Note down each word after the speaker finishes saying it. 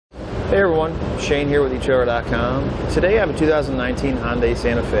Hey everyone, Shane here with etrailer.com. Today I have a 2019 Hyundai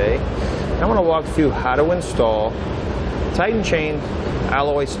Santa Fe. I want to walk through how to install Titan chain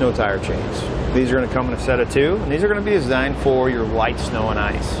alloy snow tire chains. These are going to come in a set of 2, and these are going to be designed for your light snow and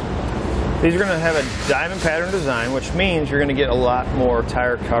ice. These are going to have a diamond pattern design, which means you're going to get a lot more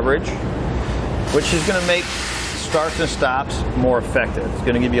tire coverage, which is going to make starts and stops more effective. It's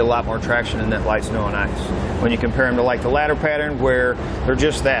going to give you a lot more traction in that light snow and ice. When you compare them to like the ladder pattern, where they're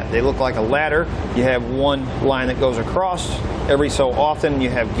just that. They look like a ladder. You have one line that goes across. Every so often you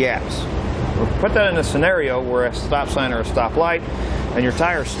have gaps. We'll put that in a scenario where a stop sign or a stoplight and your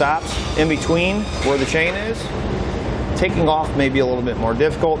tire stops in between where the chain is. Taking off may be a little bit more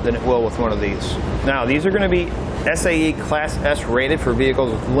difficult than it will with one of these. Now, these are going to be SAE Class S rated for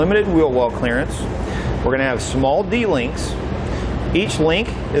vehicles with limited wheel well clearance. We're going to have small D links. Each link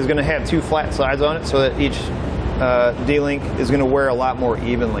is going to have 2 flat sides on it, so that each D link is going to wear a lot more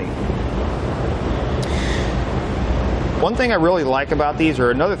evenly. One thing I really like about these, or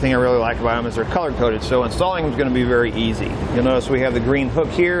another thing I really like about them, is they're color coded, so installing them is going to be very easy. You'll notice we have the green hook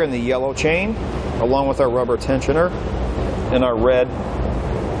here and the yellow chain, along with our rubber tensioner and our red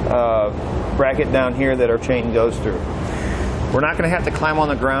bracket down here that our chain goes through. We're not going to have to climb on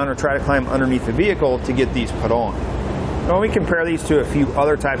the ground or try to climb underneath the vehicle to get these put on. When we compare these to a few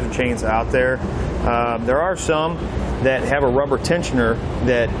other types of chains out there, there are some that have a rubber tensioner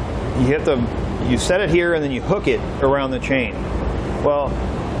that you set it here and then you hook it around the chain. Well,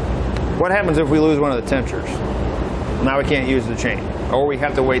 what happens if we lose one of the tensioners? Now we can't use the chain, or we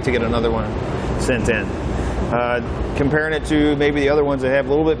have to wait to get another one sent in. Comparing it to maybe the other ones that have a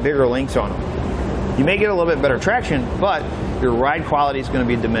little bit bigger links on them. You may get a little bit better traction, but your ride quality is going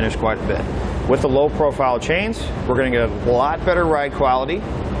to be diminished quite a bit. With the low profile chains, we're going to get a lot better ride quality.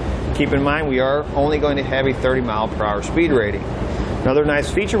 Keep in mind, we are only going to have a 30-mile-per-hour speed rating. Another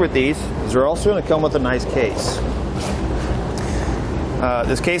nice feature with these is they're also going to come with a nice case.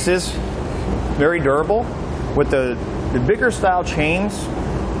 This case is very durable. With the bigger style chains,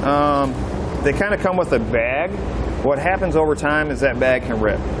 they kind of come with a bag. What happens over time is that bag can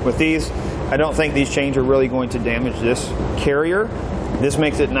rip. With these, I don't think these chains are really going to damage this carrier. This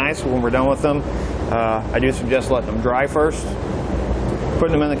makes it nice when we're done with them. I do suggest letting them dry first,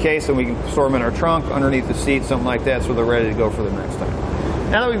 putting them in the case, and we can store them in our trunk, underneath the seat, something like that, so they're ready to go for the next time.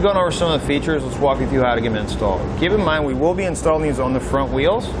 Now that we've gone over some of the features, let's walk you through how to get them installed. Keep in mind, we will be installing these on the front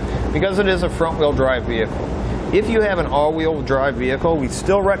wheels because it is a front-wheel drive vehicle. If you have an all-wheel drive vehicle, we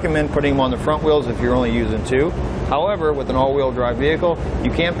still recommend putting them on the front wheels if you're only using 2. However, with an all-wheel drive vehicle,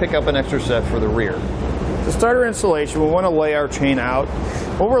 you can pick up an extra set for the rear. To start our installation, we want to lay our chain out.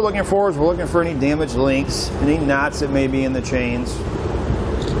 What we're looking for is we're looking for any damaged links, any knots that may be in the chains,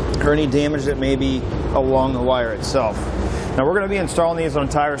 or any damage that may be along the wire itself. Now, we're going to be installing these on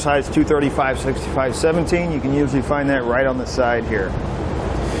tire size 235, 65, 17. You can usually find that right on the side here.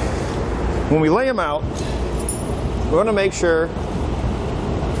 When we lay them out, we want to make sure,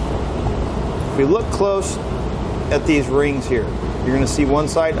 if we look close at these rings here, you're going to see one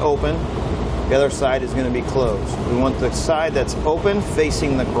side open, the other side is going to be closed. We want the side that's open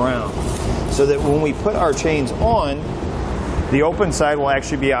facing the ground, so that when we put our chains on, the open side will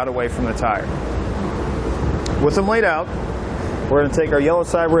actually be out away from the tire. With them laid out, we're going to take our yellow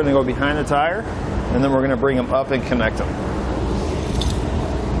side, we're going to go behind the tire, and then we're going to bring them up and connect them.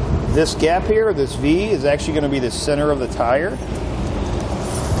 This gap here, this V, is actually going to be the center of the tire.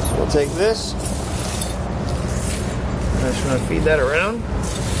 So we'll take this, I'm just going to feed that around.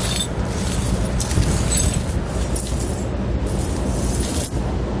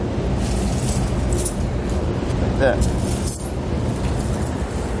 Like that.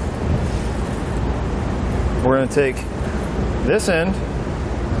 We're going to take this end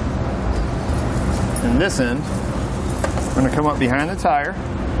and this end. We're going to come up behind the tire.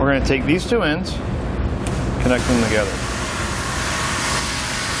 We're going to take these 2 ends, connect them together.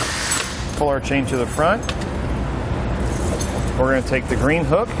 Pull our chain to the front. We're going to take the green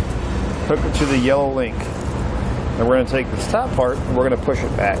hook, hook it to the yellow link. And we're going to take this top part and we're going to push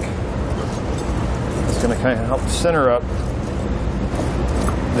it back. It's going to kind of help center up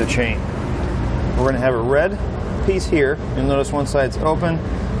the chain. We're going to have a red piece here. You'll notice one side's open,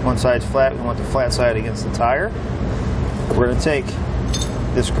 one side's flat. We want the flat side against the tire. We're going to take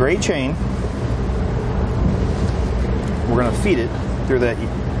this gray chain, we're going to feed it through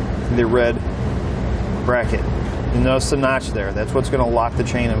the red bracket. You notice the notch there. That's what's going to lock the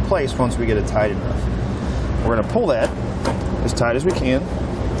chain in place once we get it tight enough. We're going to pull that as tight as we can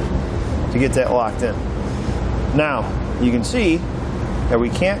to get that locked in. Now, you can see that we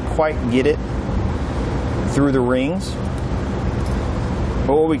can't quite get it through the rings.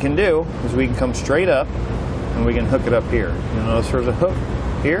 But what we can do is we can come straight up and we can hook it up here. You notice there's a hook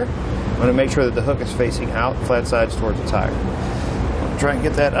here. I'm going to make sure that the hook is facing out, flat sides towards the tire. I'll try and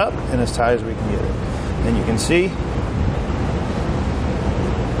get that up and as tight as we can get it. And you can see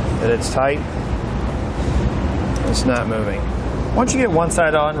that it's tight. It's not moving. Once you get one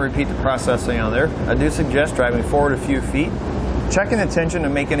side on, repeat the processing on there. I do suggest driving forward a few feet, checking the tension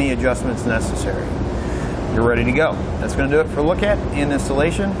and make any adjustments necessary. You're ready to go. That's going to do it for look at and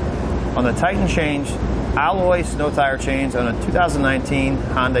installation on the Titan Change alloy snow tire chains on a 2019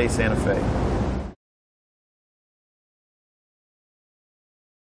 Hyundai Santa Fe.